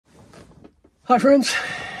Hi, friends.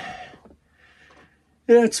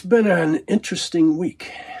 It's been an interesting week.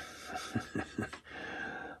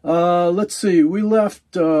 Let's see. We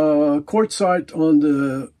left Quartzsite on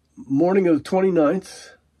the morning of the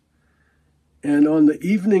 29th, and on the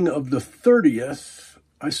evening of the 30th,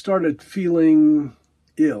 I started feeling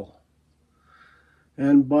ill.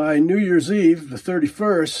 And by New Year's Eve, the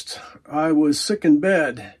 31st, I was sick in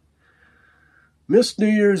bed. Missed New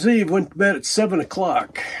Year's Eve, went to bed at 7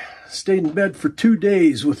 o'clock. Stayed in bed for 2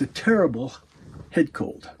 days with a terrible head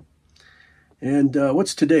cold. And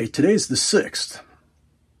what's today? Today's the 6th.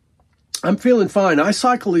 I'm feeling fine. I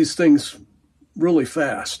cycle these things really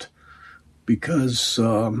fast because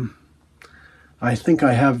I think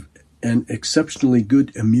I have an exceptionally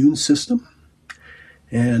good immune system,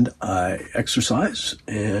 and I exercise,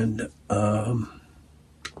 and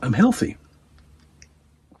I'm healthy.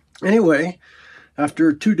 Anyway,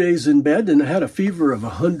 after 2 days in bed, and I had a fever of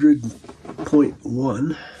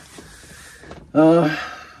 100.1,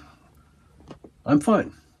 I'm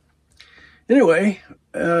fine. Anyway,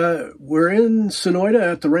 we're in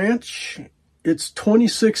Sonoyta at the ranch. It's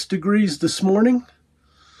 26 degrees this morning,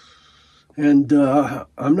 and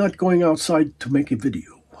I'm not going outside to make a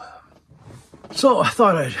video. So I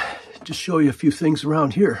thought I'd just show you a few things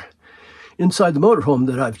around here inside the motorhome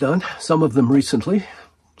that I've done, some of them recently,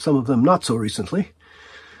 some of them not so recently.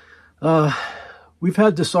 We've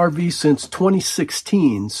had this RV since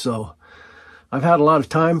 2016, so I've had a lot of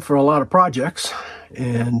time for a lot of projects,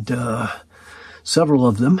 and several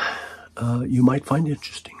of them you might find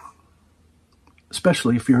interesting,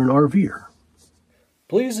 especially if you're an RVer.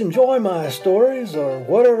 Please enjoy my stories or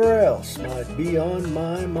whatever else might be on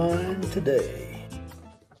my mind today.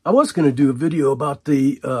 I was going to do a video about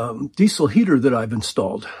the diesel heater that I've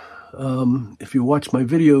installed. If you watch my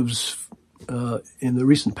videos in the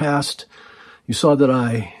recent past, you saw that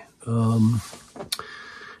I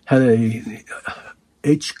had a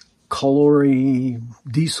H-Calorie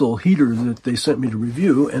diesel heater that they sent me to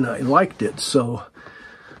review, and I liked it, so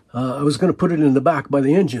I was going to put it in the back by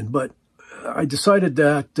the engine, but I decided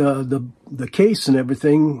that the case and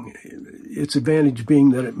everything, its advantage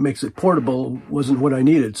being that it makes it portable, wasn't what I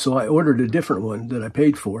needed, so I ordered a different one that I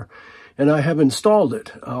paid for, and I have installed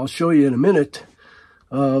it. I'll show you in a minute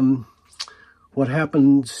what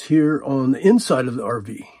happens here on the inside of the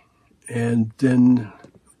RV, and then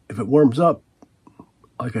if it warms up,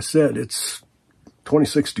 like I said, it's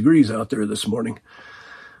 26 degrees out there this morning.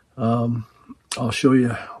 I'll show you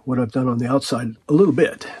what I've done on the outside a little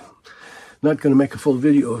bit. Not going to make a full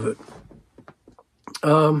video of it.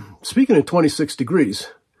 Speaking of 26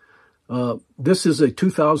 degrees, this is a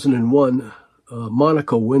 2001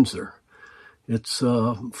 Monaco Windsor. It's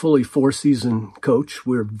a fully four-season coach.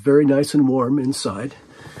 We're very nice and warm inside.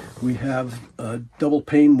 We have double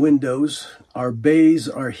pane windows. Our bays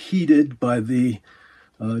are heated by the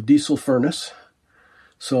diesel furnace.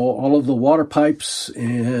 So all of the water pipes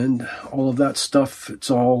and all of that stuff,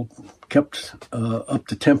 it's all kept up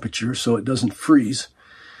to temperature so it doesn't freeze.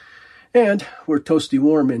 And we're toasty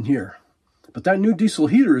warm in here. But that new diesel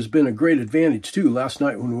heater has been a great advantage too. Last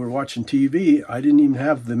night when we were watching TV, I didn't even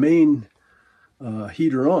have the main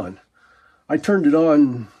heater on. I turned it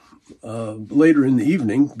on later in the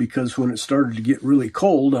evening because when it started to get really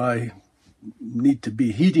cold, I need to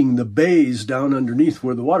be heating the bays down underneath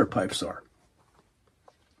where the water pipes are.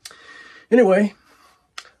 Anyway,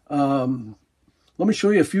 let me show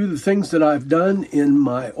you a few of the things that I've done in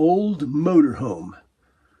my old motorhome.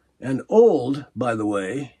 And old, by the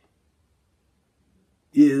way,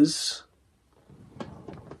 is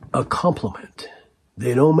a compliment.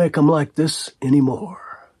 They don't make them like this anymore.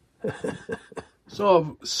 So I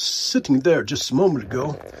was sitting there just a moment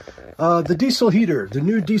ago. The diesel heater, the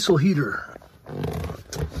new diesel heater.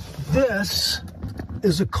 This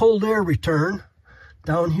is a cold air return.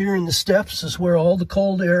 Down here in the steps is where all the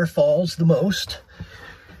cold air falls the most.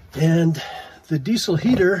 And the diesel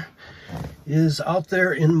heater is out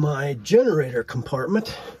there in my generator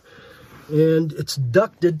compartment. And it's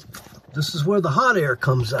ducted. This is where the hot air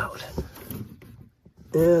comes out.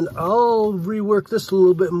 And I'll rework this a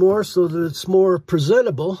little bit more so that it's more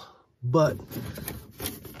presentable. But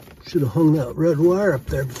should have hung that red wire up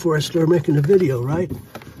there before I start making the video, right?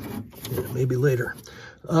 Yeah, maybe later.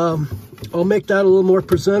 I'll make that a little more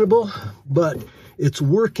presentable, but it's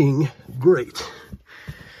working great.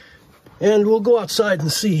 And we'll go outside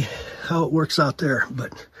and see how it works out there,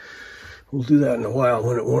 but we'll do that in a while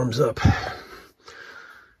when it warms up.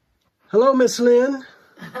 Hello, Miss Lynn.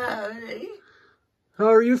 Hi.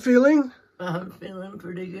 How are you feeling? I'm feeling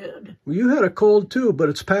pretty good. Well, you had a cold too, but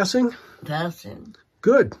it's passing? Passing.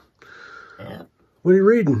 Good. Yeah. What are you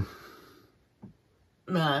reading?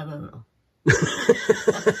 No, I don't know.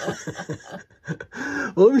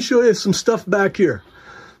 Well, let me show you some stuff back here.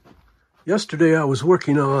 Yesterday I was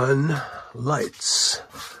working on lights.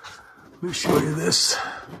 Let me show you this.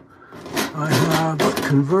 I have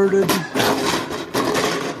converted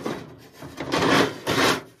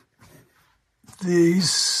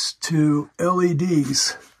these to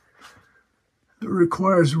LEDs. It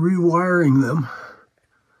requires rewiring them,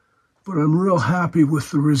 but I'm real happy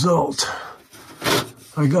with the result.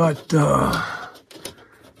 I got a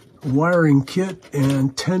wiring kit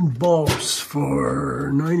and 10 bulbs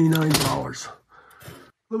for $99.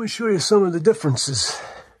 Let me show you some of the differences.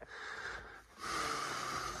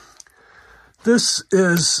 This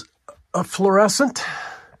is a fluorescent,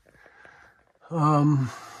 warm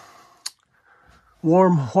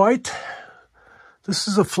white. This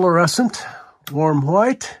is a fluorescent, warm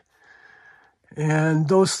white. And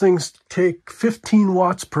those things take 15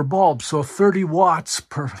 watts per bulb, so 30 watts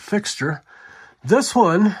per fixture. This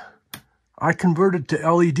one, I converted to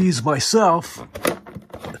LEDs myself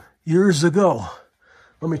years ago.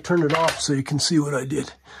 Let me turn it off so you can see what I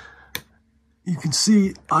did. You can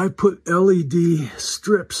see I put LED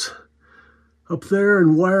strips up there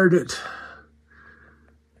and wired it.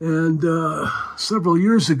 And several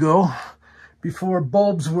years ago, before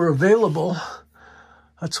bulbs were available,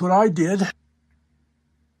 that's what I did.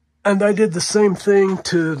 And I did the same thing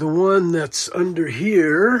to the one that's under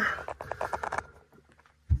here.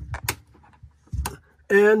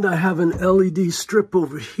 And I have an LED strip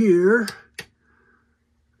over here.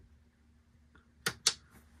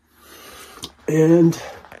 And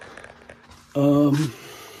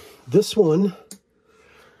this one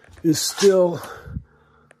is still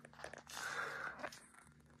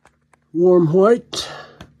warm white,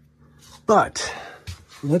 but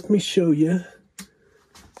let me show you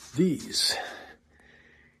these.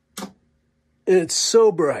 It's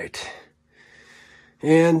so bright.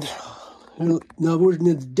 And now we're in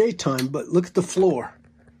the daytime, but look at the floor.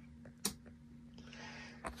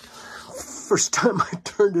 First time I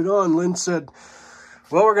turned it on, Lynn said,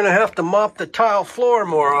 well, we're going to have to mop the tile floor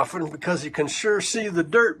more often because you can sure see the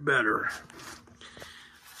dirt better.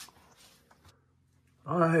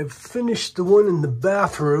 I've finished the one in the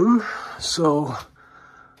bathroom, so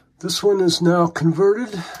this one is now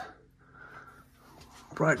converted.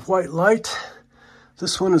 Bright white light.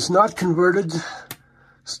 This one is not converted.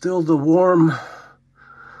 Still the warm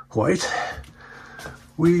white.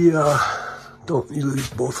 We don't use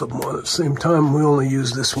both of them on at the same time. We only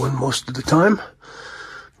use this one most of the time.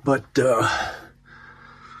 But there's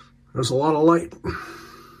a lot of light.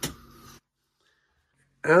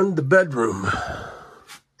 And the bedroom.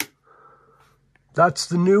 That's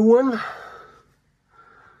the new one.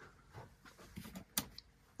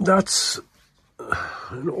 That's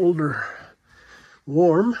an older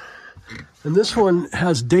warm. And this one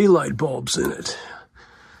has daylight bulbs in it.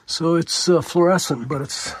 So it's fluorescent, but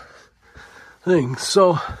it's thing.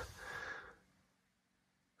 So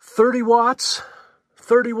 30 watts,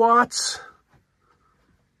 30 watts,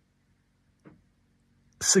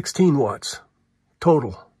 16 watts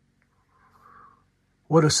total.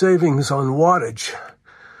 What a savings on wattage.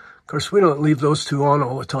 Of course, we don't leave those two on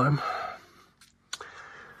all the time.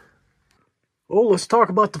 Oh, let's talk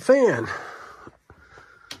about the fan.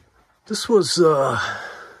 This was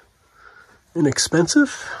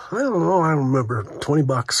inexpensive. I don't know, I don't remember, 20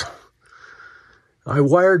 bucks. I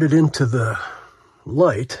wired it into the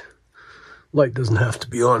light. Light doesn't have to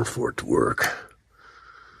be on for it to work.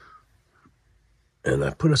 And I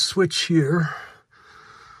put a switch here.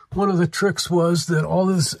 One of the tricks was that all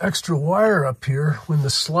this extra wire up here, when the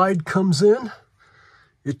slide comes in,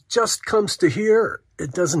 it just comes to here,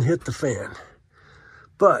 it doesn't hit the fan.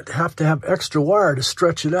 But have to have extra wire to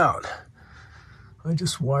stretch it out. I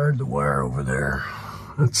just wired the wire over there.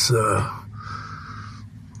 It's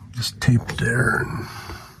just taped there and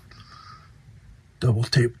double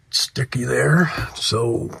taped sticky there.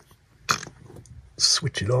 So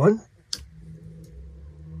switch it on.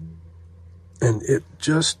 And it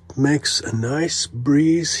just makes a nice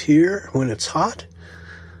breeze here when it's hot.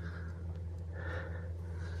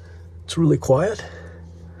 It's really quiet.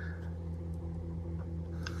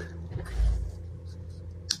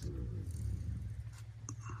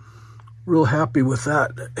 Real happy with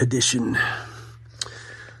that addition.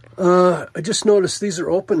 I just noticed these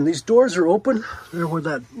are open. These doors are open. There where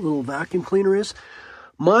that little vacuum cleaner is.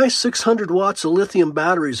 My 600 watts of lithium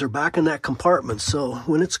batteries are back in that compartment. So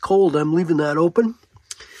when it's cold, I'm leaving that open.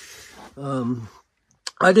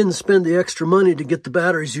 I didn't spend the extra money to get the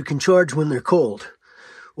batteries you can charge when they're cold,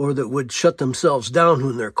 or that would shut themselves down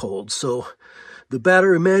when they're cold. So The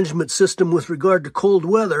battery management system with regard to cold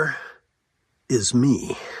weather is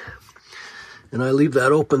me. And I leave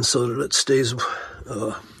that open so that it stays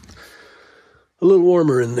a little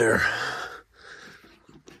warmer in there.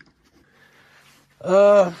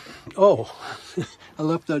 Oh, I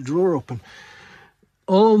left that drawer open.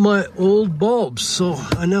 All my old bulbs, so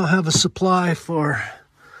I now have a supply for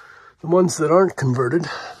the ones that aren't converted.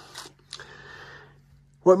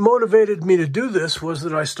 What motivated me to do this was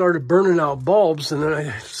that I started burning out bulbs, and then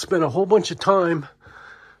I spent a whole bunch of time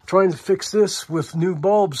trying to fix this with new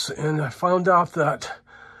bulbs, and I found out that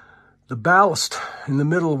the ballast in the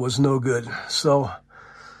middle was no good, so it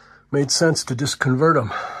made sense to just convert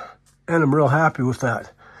them, and I'm real happy with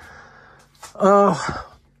that.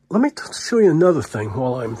 Let me show you another thing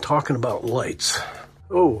while I'm talking about lights.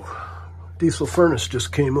 Oh, diesel furnace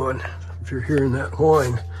just came on, if you're hearing that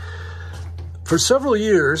whine. For several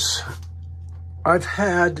years, I've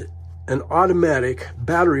had an automatic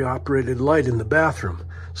battery-operated light in the bathroom.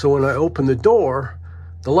 So when I open the door,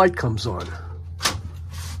 the light comes on.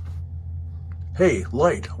 Hey,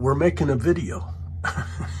 light, we're making a video.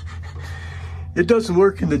 It doesn't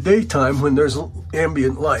work in the daytime when there's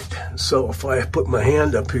ambient light. So if I put my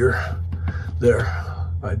hand up here,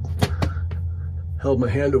 I held my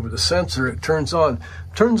hand over the sensor, it turns on.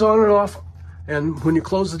 Turns on and off. And when you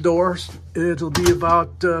close the doors, it'll be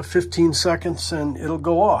about 15 seconds and it'll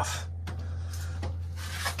go off.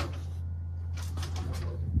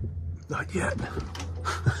 Not yet.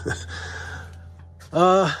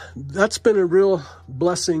 That's been a real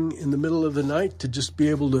blessing in the middle of the night to just be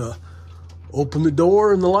able to open the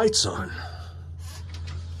door and the light's on.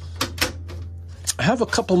 I have a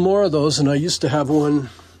couple more of those, and I used to have one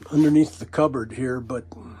underneath the cupboard here, but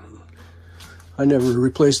I never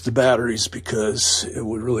replaced the batteries because it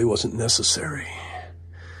really wasn't necessary.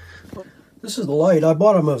 This is the light. I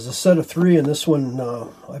bought them as a set of 3, and this one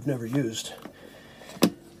I've never used.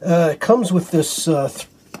 It comes with this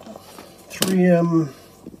 3M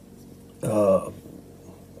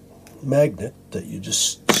magnet that you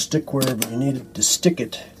just stick wherever you need it to stick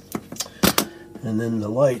it, and then the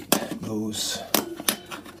light goes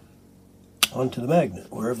onto the magnet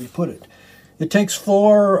wherever you put it. It takes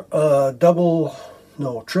 4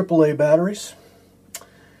 AAA batteries,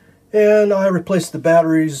 and I replace the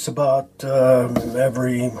batteries about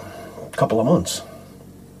every couple of months.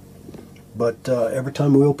 But every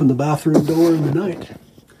time we open the bathroom door in the night,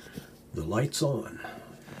 the light's on.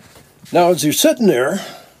 Now, as you're sitting there,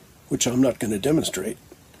 which I'm not going to demonstrate,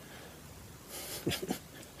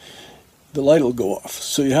 the light will go off.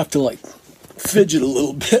 So you have to like fidget a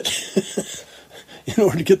little bit in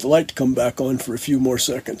order to get the light to come back on for a few more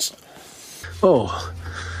seconds. Oh,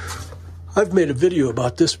 I've made a video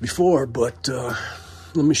about this before, but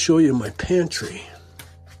let me show you my pantry.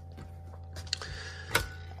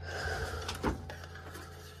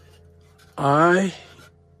 I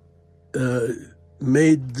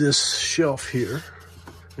made this shelf here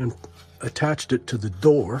and attached it to the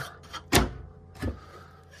door.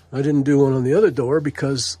 I didn't do one on the other door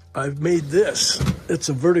because I've made this. It's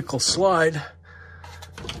a vertical slide,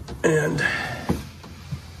 and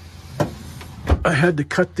I had to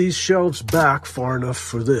cut these shelves back far enough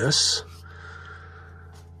for this.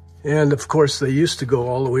 And of course, they used to go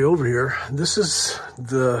all the way over here. This is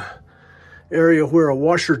the area where a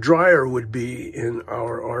washer dryer would be in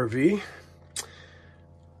our RV.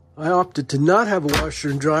 I opted to not have a washer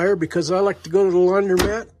and dryer because I like to go to the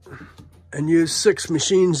laundromat and use 6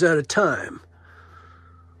 machines at a time.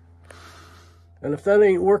 And if that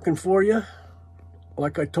ain't working for you,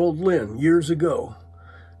 like I told Lynn years ago,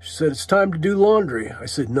 she said, it's time to do laundry. I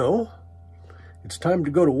said, no, it's time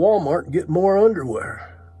to go to Walmart and get more underwear.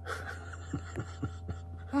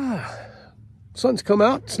 Sun's come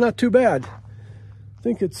out, it's not too bad. I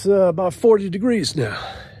think it's about 40 degrees now.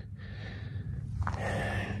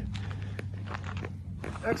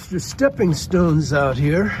 Extra stepping stones out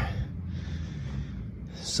here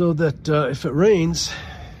so that if it rains,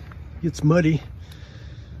 it gets muddy.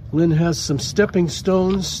 Lynn has some stepping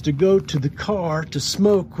stones to go to the car to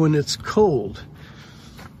smoke when it's cold.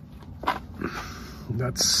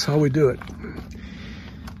 That's how we do it.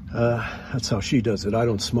 That's how she does it. I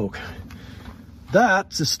don't smoke.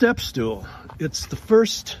 That's a step stool. It's the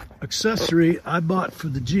first accessory I bought for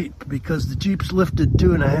the Jeep because the Jeep's lifted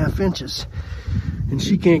 2.5 inches and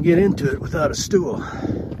she can't get into it without a stool.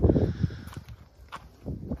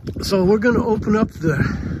 So we're going to open up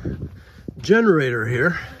the generator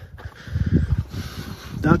here.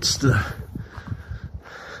 That's the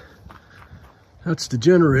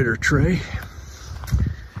generator tray.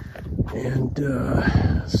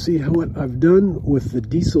 And see what I've done with the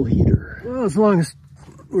diesel heater. Well, as long as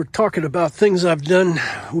we're talking about things I've done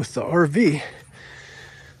with the RV,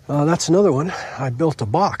 that's another one. I built a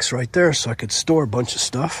box right there so I could store a bunch of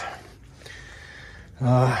stuff.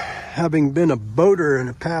 Having been a boater in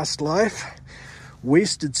a past life,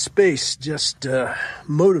 wasted space just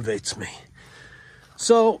motivates me.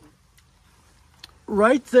 So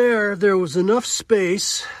right there was enough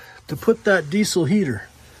space to put that diesel heater.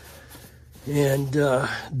 And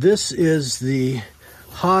this is the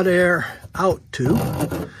hot air out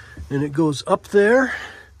tube. And it goes up there,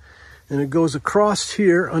 and it goes across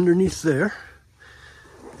here underneath there.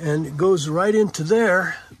 And it goes right into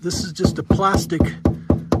there. This is just a plastic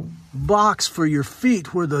box for your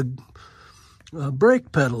feet where the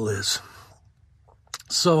brake pedal is.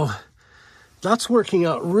 So that's working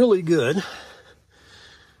out really good.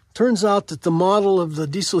 Turns out that the model of the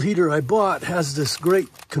diesel heater I bought has this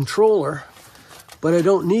great controller, but I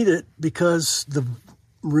don't need it because the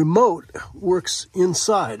remote works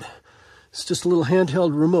inside. It's just a little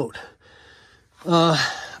handheld remote.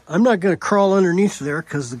 I'm not going to crawl underneath there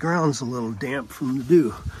because the ground's a little damp from the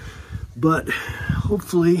dew. But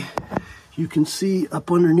hopefully you can see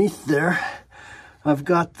up underneath there, I've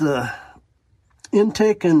got the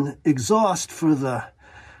intake and exhaust for the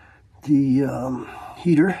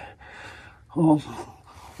heater all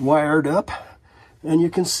wired up. And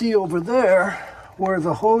you can see over there where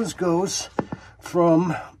the hose goes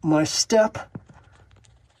from my step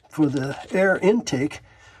for the air intake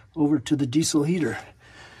over to the diesel heater.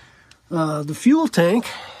 The fuel tank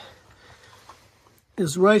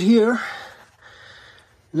is right here.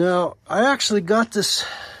 Now, I actually got this,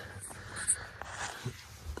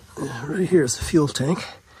 right here is the fuel tank.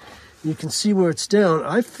 You can see where it's down.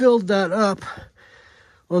 I filled that up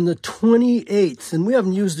on the 28th, and we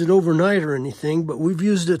haven't used it overnight or anything, but we've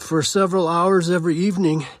used it for several hours every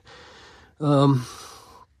evening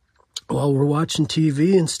while we're watching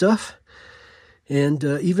TV and stuff. And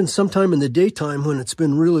even sometime in the daytime when it's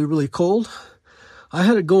been really, really cold. I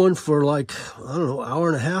had it going for like, I don't know, hour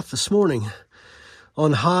and a half this morning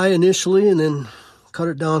on high initially, and then cut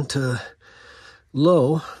it down to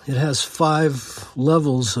low. It has 5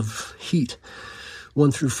 levels of heat,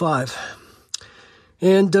 1 through 5.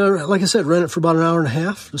 And like I said, ran it for about an hour and a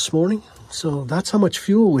half this morning. So that's how much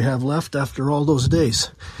fuel we have left after all those days.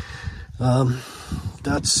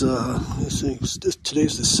 That's, let's see,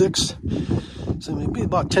 today's the 6th, so maybe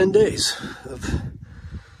about 10 days of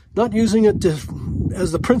not using it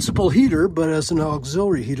as the principal heater, but as an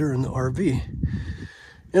auxiliary heater in the RV.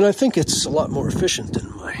 And I think it's a lot more efficient than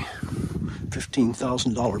my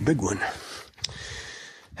 $15,000 big one.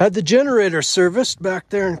 Had the generator serviced back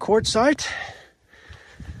there in Quartzsite.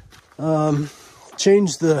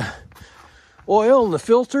 Changed the oil and the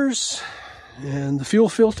filters and the fuel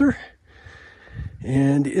filter.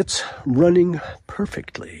 And it's running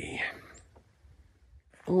perfectly.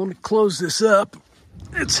 Well, let me close this up.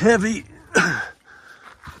 It's heavy.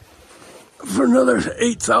 For another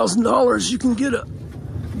 $8,000, you can get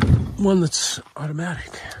one that's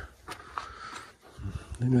automatic.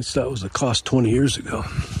 And that was the cost 20 years ago.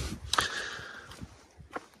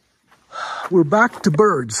 We're back to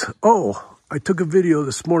birds. Oh, I took a video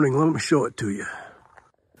this morning. Let me show it to you.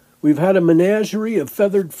 We've had a menagerie of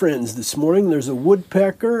feathered friends this morning. There's a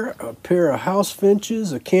woodpecker, a pair of house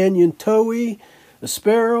finches, a canyon towhee, a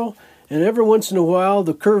sparrow, and every once in a while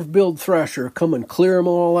the curve-billed thrasher come and clear them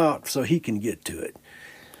all out so he can get to it.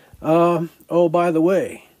 Oh, by the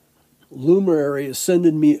way, Luminary is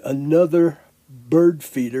sending me another bird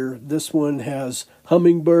feeder. This one has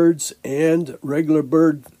hummingbirds and regular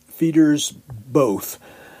bird feeders both.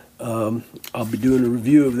 I'll be doing a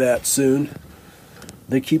review of that soon.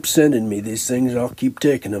 They keep sending me these things, I'll keep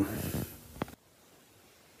taking them.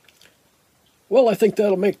 Well, I think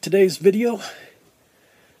that'll make today's video.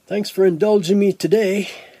 Thanks for indulging me today.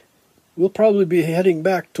 We'll probably be heading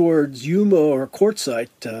back towards Yuma or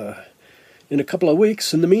Quartzsite in a couple of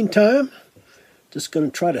weeks. In the meantime, just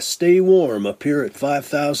going to try to stay warm up here at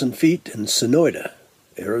 5,000 feet in Sonoyta,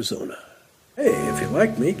 Arizona. Hey, if you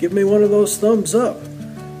like me, give me one of those thumbs up.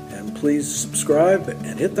 Please subscribe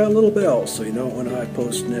and hit that little bell so you know when I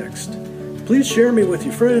post next. Please share me with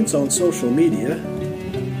your friends on social media.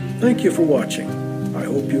 Thank you for watching. I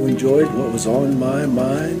hope you enjoyed what was on my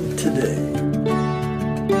mind today.